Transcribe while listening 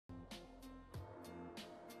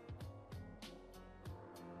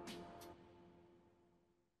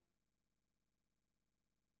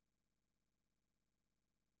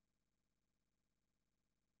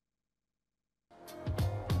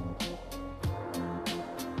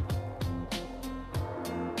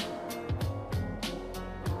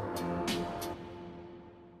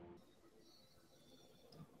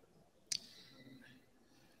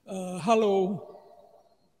Hello,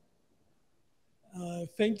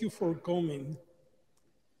 thank you for coming.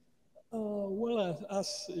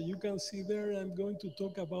 As you can see there, I'm going to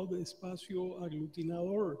talk about the Espacio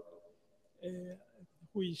Aglutinador, uh,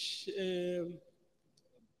 which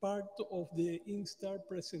part of the INSTAR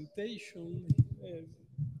presentation, uh,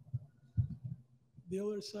 the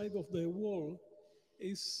other side of the wall,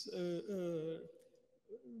 is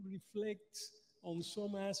reflects on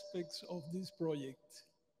some aspects of this project.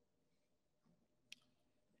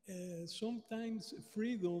 Sometimes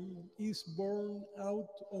freedom is born out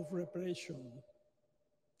of repression.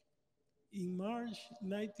 In March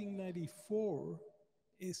 1994,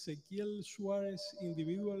 Ezequiel Suarez's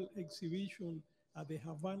individual exhibition at the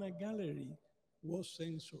Havana Gallery was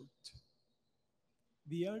censored.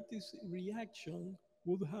 The artist's reaction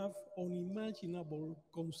would have unimaginable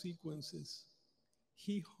consequences.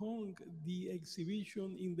 He hung the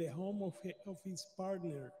exhibition in the home of his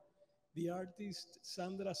partner, the artist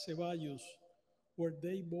Sandra Ceballos, where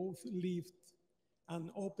they both lived,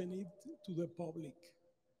 and opened it to the public.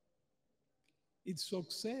 Its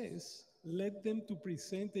success led them to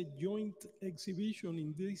present a joint exhibition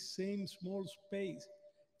in this same small space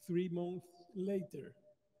 3 months later.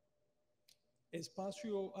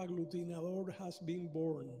 Espacio Aglutinador has been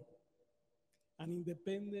born, an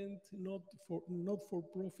independent,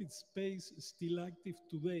 not-for-profit space still active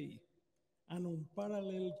today, an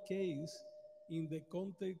unparalleled case in the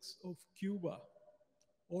context of Cuba,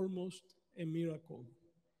 almost a miracle.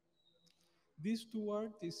 These two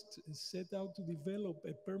artists set out to develop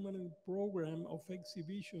a permanent program of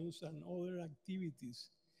exhibitions and other activities,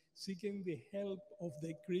 seeking the help of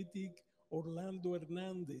the critic Orlando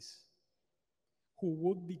Hernandez, who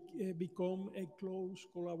would become a close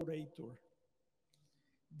collaborator.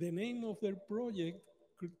 The name of their project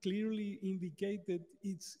clearly indicated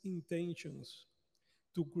its intentions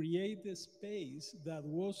to create a space that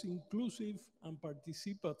was inclusive and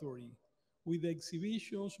participatory, with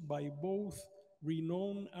exhibitions by both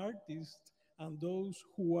renowned artists and those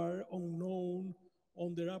who are unknown,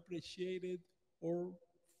 underappreciated, or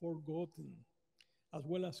forgotten, as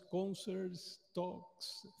well as concerts,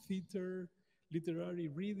 talks, theater, literary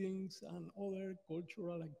readings, and other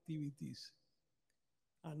cultural activities.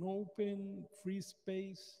 An open, free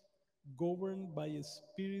space governed by a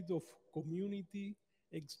spirit of community,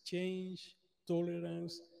 exchange,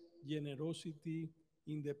 tolerance, generosity,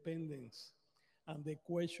 independence, and the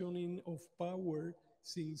questioning of power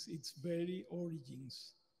since its very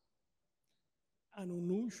origins. An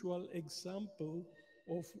unusual example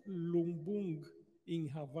of lumbung in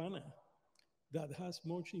Havana that has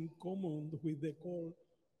much in common with the call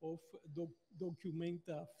of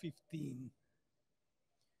Documenta 15.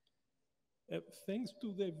 Thanks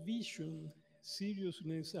to the vision,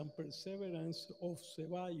 seriousness, and perseverance of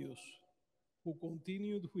Ceballos, who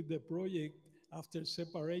continued with the project after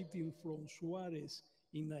separating from Suarez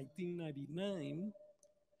in 1999,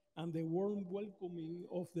 and the warm welcoming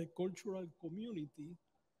of the cultural community,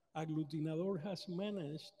 Aglutinador has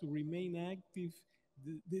managed to remain active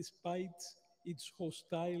despite its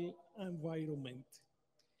hostile environment.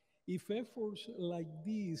 If efforts like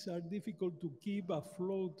these are difficult to keep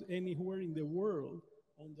afloat anywhere in the world,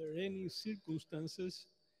 under any circumstances,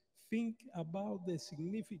 think about the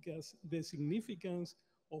significance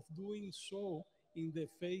of doing so in the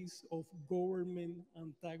face of government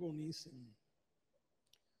antagonism.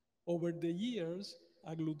 Over the years,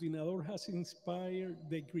 Aglutinador has inspired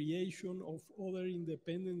the creation of other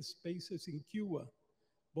independent spaces in Cuba,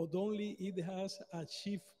 but only it has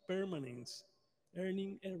achieved permanence,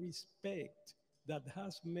 earning a respect that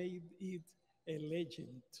has made it a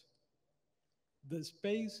legend. The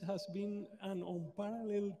space has been an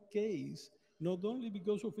unparalleled case, not only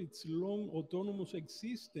because of its long autonomous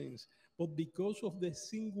existence, but because of the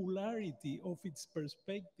singularity of its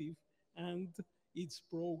perspective and its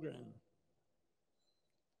program.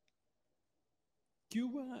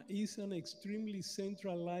 Cuba is an extremely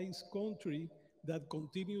centralized country that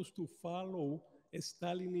continues to follow a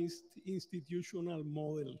Stalinist institutional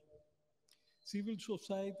model. Civil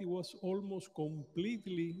society was almost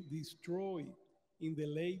completely destroyed in the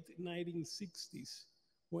late 1960s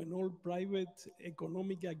when all private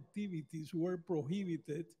economic activities were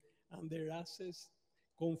prohibited and their assets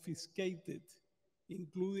confiscated,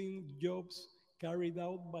 including jobs carried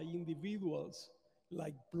out by individuals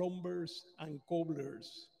like plumbers and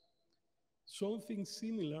cobblers. Something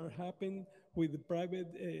similar happened with the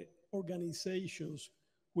private organizations,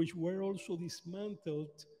 which were also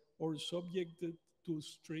dismantled or subjected to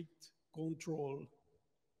strict control.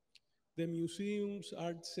 The museums,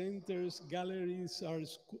 art centers, galleries,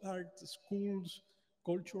 art schools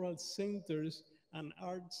cultural centers, and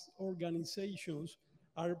arts organizations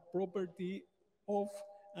are property of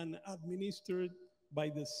and administered by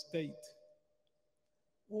the state.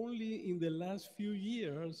 Only in the last few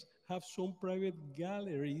years have some private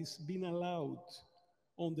galleries been allowed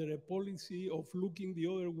under a policy of looking the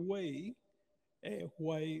other way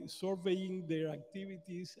while surveying their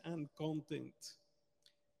activities and content.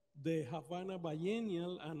 The Havana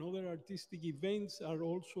Biennial and other artistic events are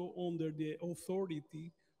also under the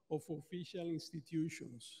authority of official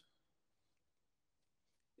institutions.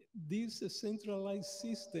 This centralized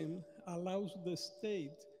system allows the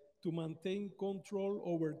state to maintain control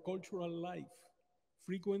over cultural life,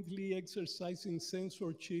 frequently exercising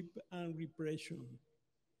censorship and repression.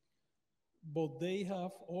 But they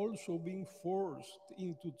have also been forced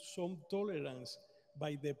into some tolerance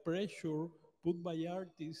by the pressure put by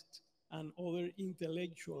artists and other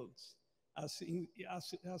intellectuals, as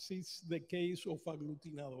is the case of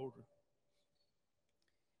Aglutinador.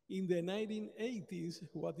 In the 1980s,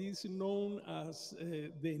 what is known as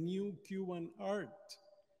the new Cuban art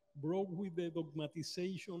broke with the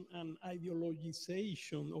dogmatization and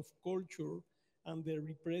ideologization of culture and the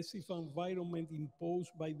repressive environment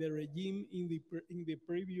imposed by the regime in the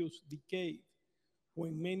previous decade,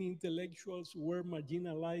 when many intellectuals were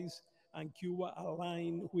marginalized and Cuba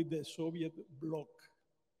aligned with the Soviet bloc.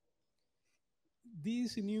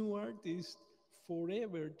 These new artists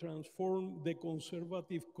forever transformed the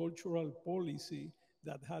conservative cultural policy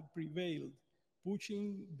that had prevailed,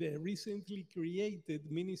 pushing the recently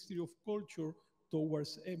created Ministry of Culture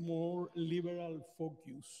towards a more liberal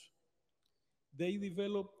focus. They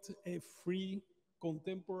developed a free,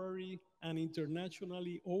 contemporary, and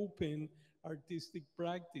internationally open artistic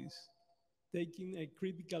practice, taking a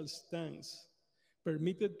critical stance,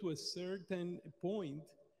 permitted to a certain point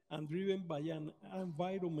and driven by an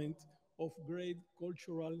environment of great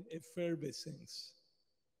cultural effervescence.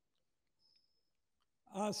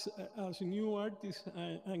 As new artists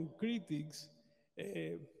and critics, uh,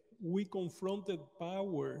 we confronted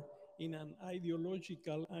power in an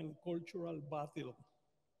ideological and cultural battle.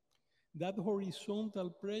 That horizontal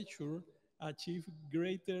pressure achieved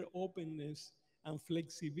greater openness and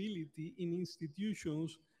flexibility in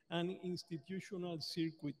institutions and institutional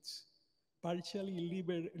circuits, partially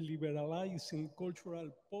liberalizing cultural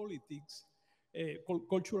politics,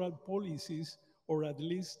 cultural policies, or at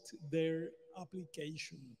least their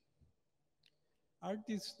application.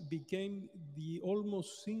 Artists became the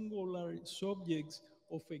almost singular subjects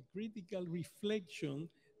of a critical reflection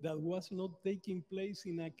that was not taking place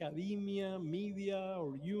in academia, media,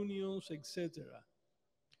 or unions, etc.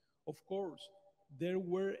 Of course, there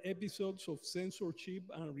were episodes of censorship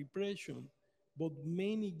and repression, but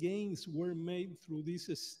many gains were made through this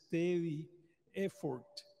steady effort,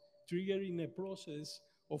 triggering a process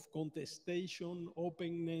of contestation,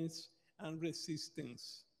 openness, and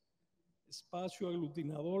resistance. Espacio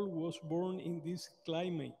Aglutinador was born in this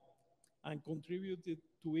climate and contributed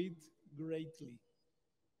to it greatly.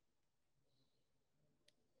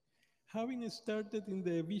 Having started in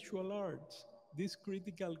the visual arts, this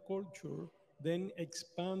critical culture then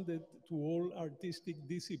expanded to all artistic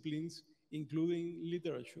disciplines, including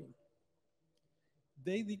literature.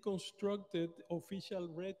 They deconstructed official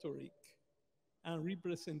rhetoric and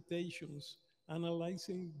representations,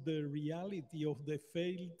 analyzing the reality of the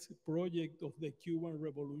failed project of the Cuban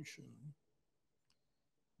Revolution.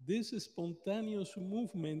 This spontaneous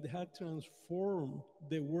movement had transformed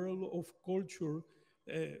the world of culture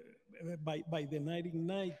by the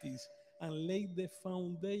 1990s and laid the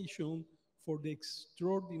foundation for the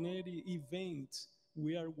extraordinary events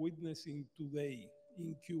we are witnessing today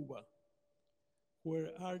in Cuba, where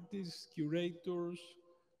artists, curators,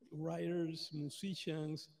 writers,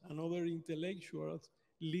 musicians, and other intellectuals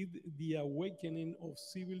lead the awakening of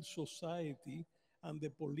civil society and the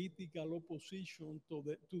political opposition to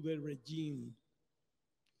the regime.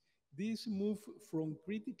 This move from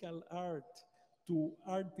critical art to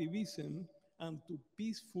artivism and to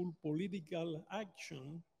peaceful political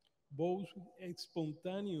action, both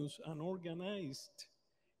spontaneous and organized,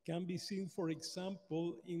 can be seen, for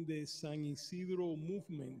example, in the San Isidro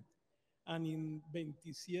movement and in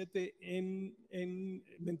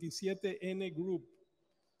 27N group,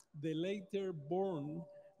 the later born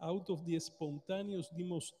out of the spontaneous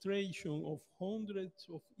demonstration of hundreds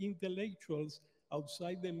of intellectuals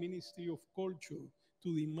outside the Ministry of Culture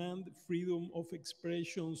to demand freedom of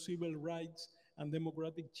expression, civil rights, and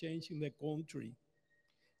democratic change in the country.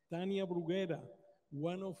 Tania Bruguera,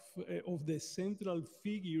 one of the central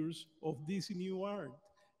figures of this new art,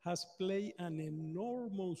 has played an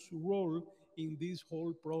enormous role in this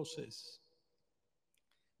whole process.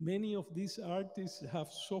 Many of these artists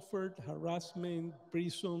have suffered harassment,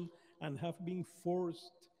 prison, and have been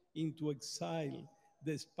forced into exile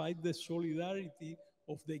despite the solidarity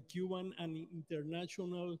of the Cuban and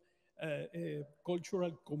international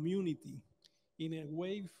cultural community in a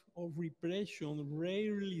wave of repression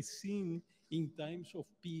rarely seen in times of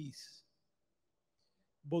peace.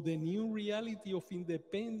 But the new reality of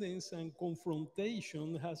independence and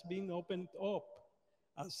confrontation has been opened up,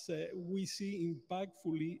 as we see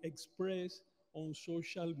impactfully expressed on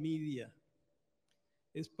social media.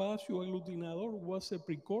 Espacio Aglutinador was a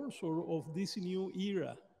precursor of this new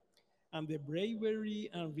era, and the bravery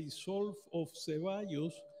and resolve of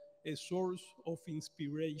Ceballos a source of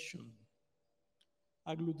inspiration.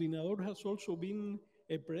 Aglutinador has also been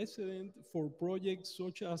a precedent for projects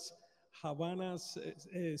such as Havana's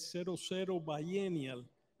Zero Zero Biennial,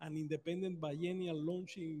 an independent biennial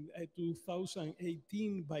launched in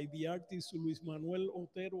 2018 by the artist Luis Manuel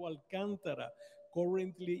Otero Alcántara,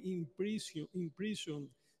 currently in prison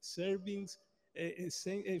serving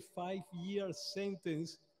a 5-year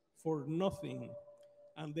sentence for nothing,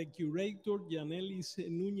 and the curator Yanelis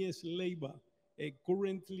Núñez Leiva,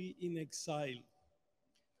 currently in exile,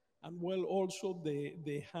 and well, also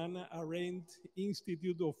the Hannah Arendt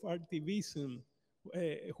Institute of Artivism,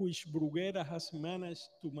 which Bruguera has managed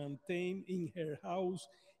to maintain in her house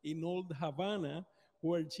in Old Havana,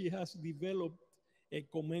 where she has developed a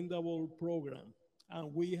commendable program.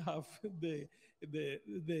 And we have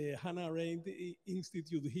the Hannah Arendt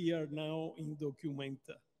Institute here now in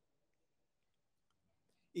Documenta.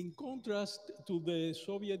 In contrast to the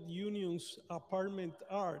Soviet Union's apartment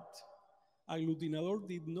art, Aglutinador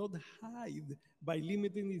did not hide by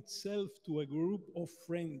limiting itself to a group of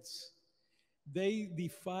friends. They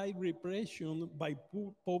defied repression by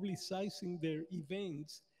publicizing their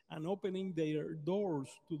events and opening their doors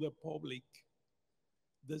to the public.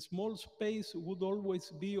 The small space would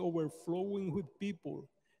always be overflowing with people,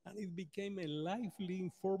 and it became a lively,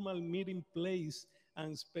 informal meeting place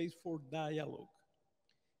and space for dialogue.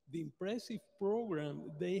 The impressive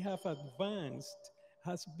program they have advanced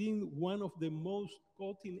has been one of the most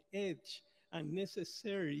cutting edge and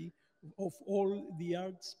necessary of all the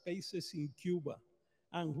art spaces in Cuba,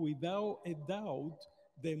 and without a doubt,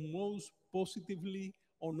 the most positively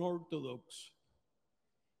unorthodox.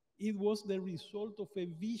 It was the result of a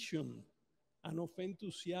vision and of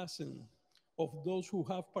enthusiasm of those who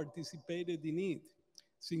have participated in it,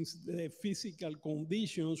 since the physical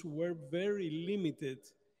conditions were very limited.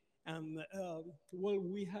 And well,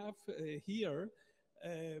 we have here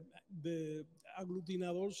the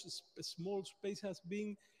aglutinador's small space has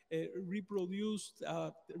been reproduced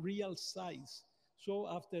at real size. So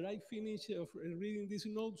after I finish reading these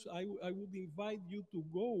notes, I would invite you to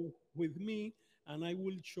go with me and I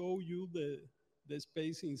will show you the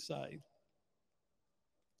space inside.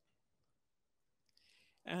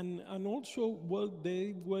 And also, well,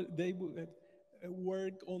 they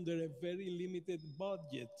work under a very limited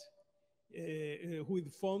budget, with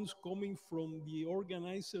funds coming from the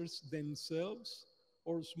organizers themselves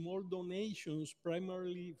or small donations,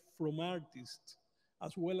 primarily from artists,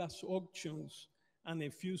 as well as auctions and a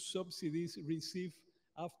few subsidies received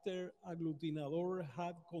after Aglutinador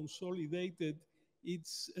had consolidated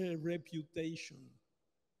its reputation.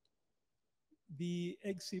 The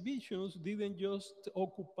exhibitions didn't just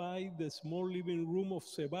occupy the small living room of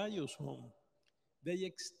Ceballos' home. They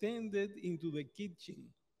extended into the kitchen,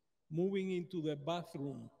 moving into the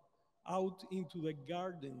bathroom, out into the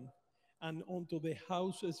garden, and onto the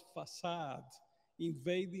house's facade,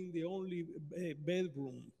 invading the only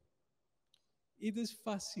bedroom. It is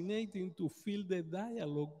fascinating to feel the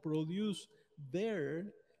dialogue produced there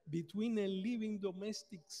between a living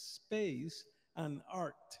domestic space and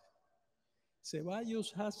art.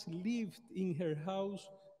 Ceballos has lived in her house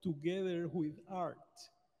together with art,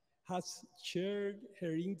 has shared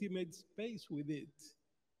her intimate space with it.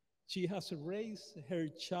 She has raised her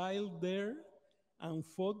child there and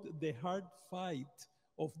fought the hard fight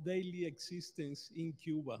of daily existence in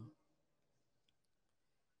Cuba.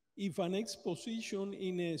 If an exposition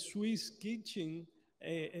in a Swiss kitchen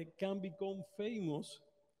can become famous,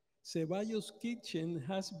 Ceballos' kitchen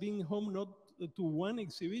has been home not to one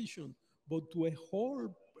exhibition, but to a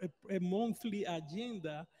whole a monthly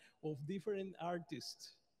agenda of different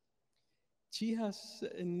artists. She has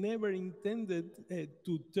never intended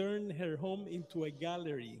to turn her home into a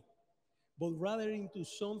gallery, but rather into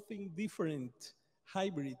something different,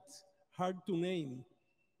 hybrid, hard to name,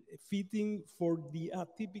 fitting for the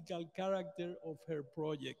atypical character of her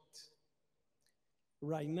project.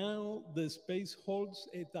 Right now, the space holds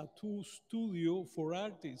a tattoo studio for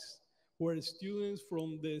artists where students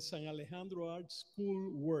from the San Alejandro Art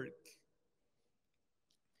School work.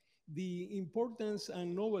 The importance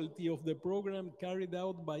and novelty of the program carried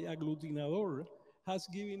out by Aglutinador has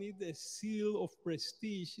given it a seal of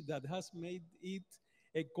prestige that has made it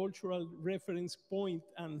a cultural reference point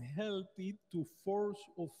and helped it to force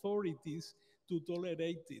authorities to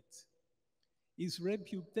tolerate it. Its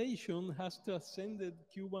reputation has transcended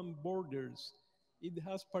Cuban borders. It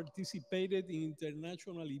has participated in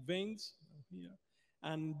international events here,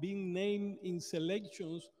 and been named in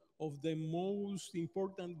selections of the most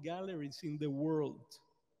important galleries in the world.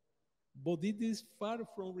 But it is far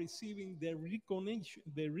from receiving the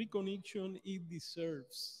recognition it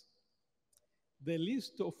deserves. The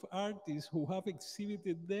list of artists who have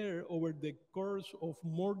exhibited there over the course of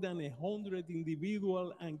more than 100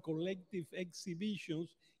 individual and collective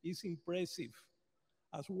exhibitions is impressive,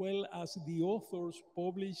 as well as the authors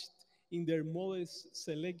published in their modest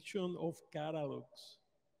selection of catalogs.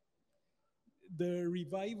 The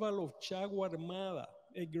revival of Chago Armada,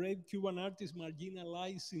 a great Cuban artist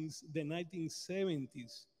marginalized since the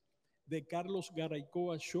 1970s. The Carlos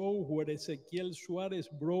Garaycoa show, where Ezequiel Suarez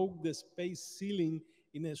broke the space ceiling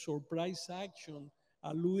in a surprise action,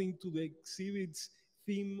 alluding to the exhibit's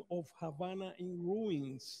theme of Havana in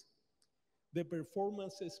ruins. The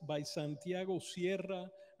performances by Santiago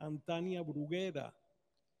Sierra and Tania Bruguera,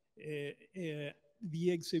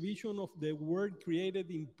 the exhibition of the work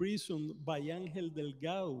created in prison by Angel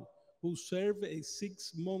Delgado, who served a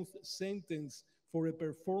 6-month sentence for a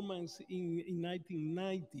performance in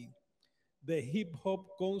 1990. The hip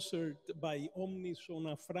hop concert by Omni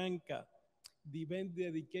Zona Franca, the event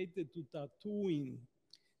dedicated to tattooing.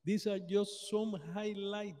 These are just some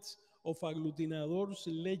highlights of Aglutinador's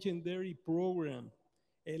legendary program,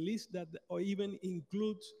 a list that even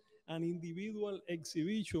includes an individual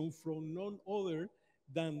exhibition from none other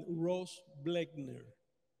than Ross Bleckner.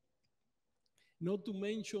 Not to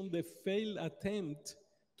mention the failed attempt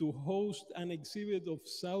to host an exhibit of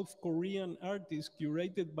South Korean artists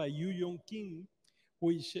curated by Yu Yong Kim,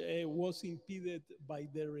 which was impeded by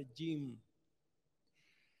the regime.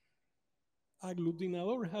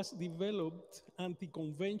 Aglutinador has developed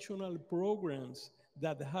anti-conventional programs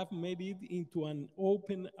that have made it into an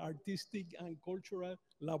open artistic and cultural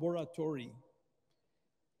laboratory.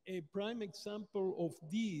 A prime example of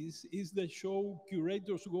this is the show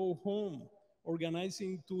Curators Go Home, organized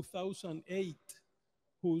in 2008,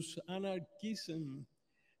 whose anarchism,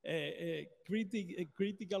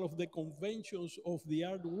 critical of the conventions of the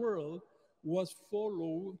art world, was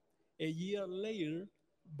followed a year later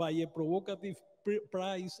by a provocative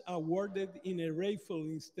prize awarded in a raffle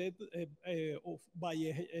instead of by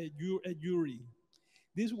a jury.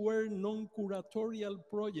 These were non-curatorial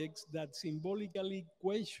projects that symbolically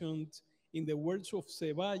questioned, in the words of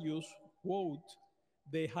Ceballos, quote,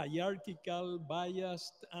 the hierarchical,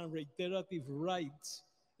 biased, and reiterative rights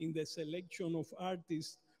in the selection of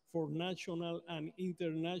artists for national and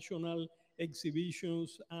international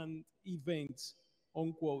exhibitions and events,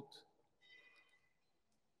 unquote.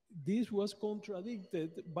 This was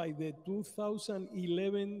contradicted by the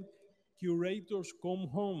 2011 Curators Come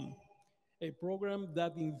Home, a program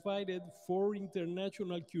that invited 4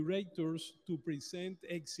 international curators to present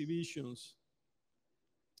exhibitions.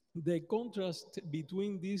 The contrast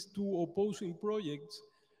between these two opposing projects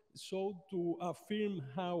sought to affirm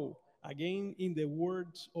how, again in the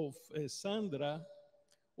words of Sandra,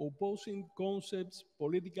 opposing concepts,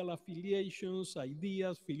 political affiliations,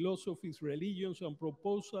 ideas, philosophies, religions, and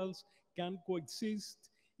proposals can coexist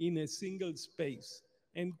in a single space,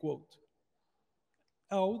 end quote,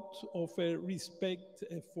 out of a respect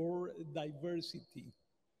for diversity.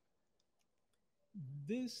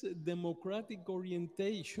 This democratic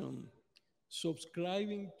orientation,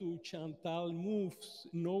 subscribing to Chantal Mouffe's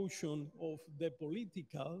notion of the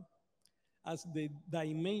political as the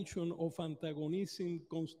dimension of antagonism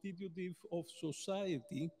constitutive of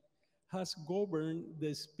society, has governed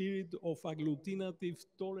the spirit of agglutinative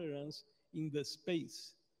tolerance in the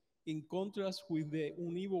space, in contrast with the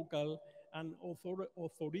univocal and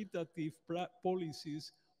authoritative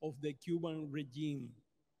policies of the Cuban regime.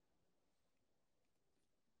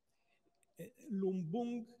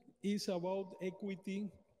 Lumbung is about equity,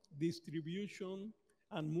 distribution,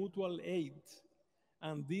 and mutual aid,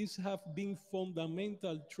 and these have been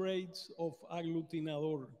fundamental traits of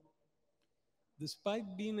Aglutinador.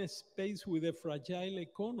 Despite being a space with a fragile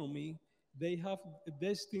economy, they have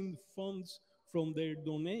destined funds from their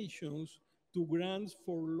donations to grants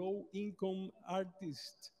for low-income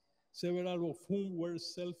artists, several of whom were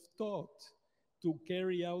self-taught, to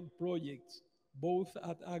carry out projects, both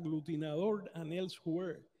at Aglutinador and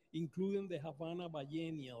elsewhere, including the Havana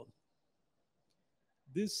Biennial.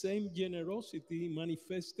 This same generosity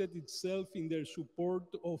manifested itself in their support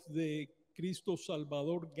of the Cristo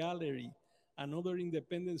Salvador Gallery, another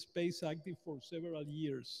independent space active for several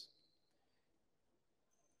years.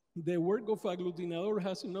 The work of Aglutinador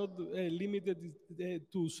has not limited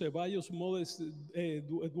to Ceballos' modest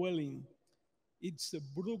dwelling. Its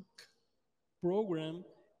Brook program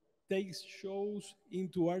takes shows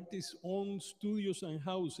into artists' own studios and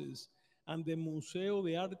houses, and the Museo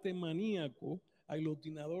de Arte Maníaco,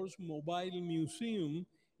 Aglutinador's mobile museum,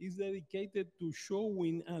 is dedicated to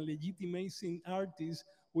showing and legitimizing artists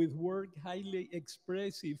with work highly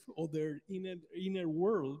expressive of their inner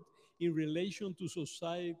world in relation to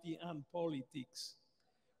society and politics,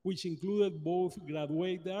 which included both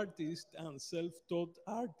graduate artists and self-taught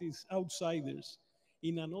artists outsiders,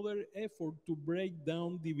 in another effort to break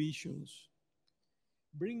down divisions.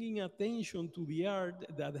 Bringing attention to the art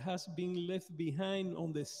that has been left behind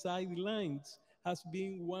on the sidelines has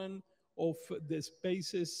been one of the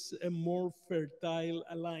space's more fertile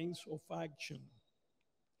lines of action.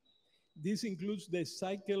 This includes the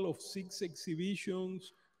cycle of 6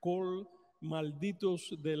 exhibitions called Malditos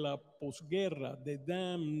de la Posguerra, the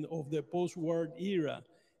damned of the post-war era,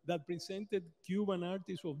 that presented Cuban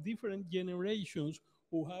artists of different generations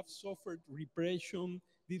who have suffered repression,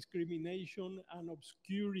 discrimination, and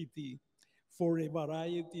obscurity for a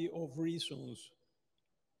variety of reasons.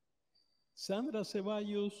 Sandra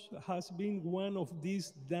Ceballos has been one of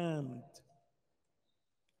these damned.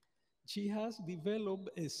 She has developed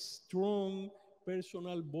a strong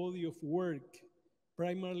personal body of work,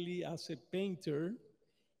 primarily as a painter,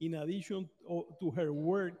 in addition to her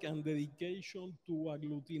work and dedication to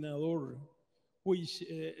Aglutinador, which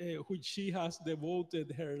she has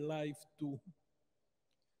devoted her life to.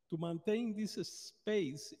 To maintain this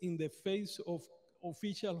space in the face of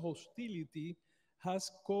official hostility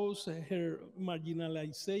has caused her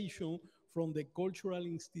marginalization from the cultural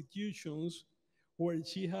institutions where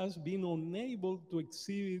she has been unable to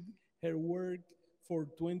exhibit her work for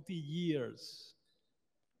 20 years.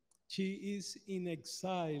 She is in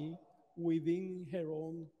exile within her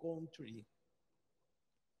own country.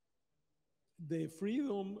 The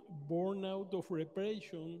freedom born out of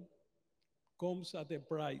repression comes at a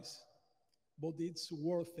price, but it's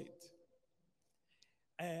worth it.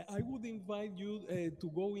 I would invite you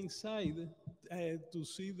to go inside to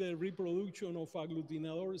see the reproduction of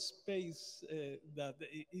Aglutinador space that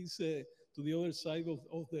is to the other side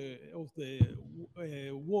of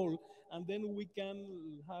the wall, and then we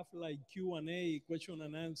can have like Q&A, question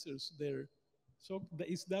and answers there. So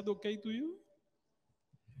is that okay to you?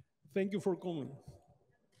 Thank you for coming.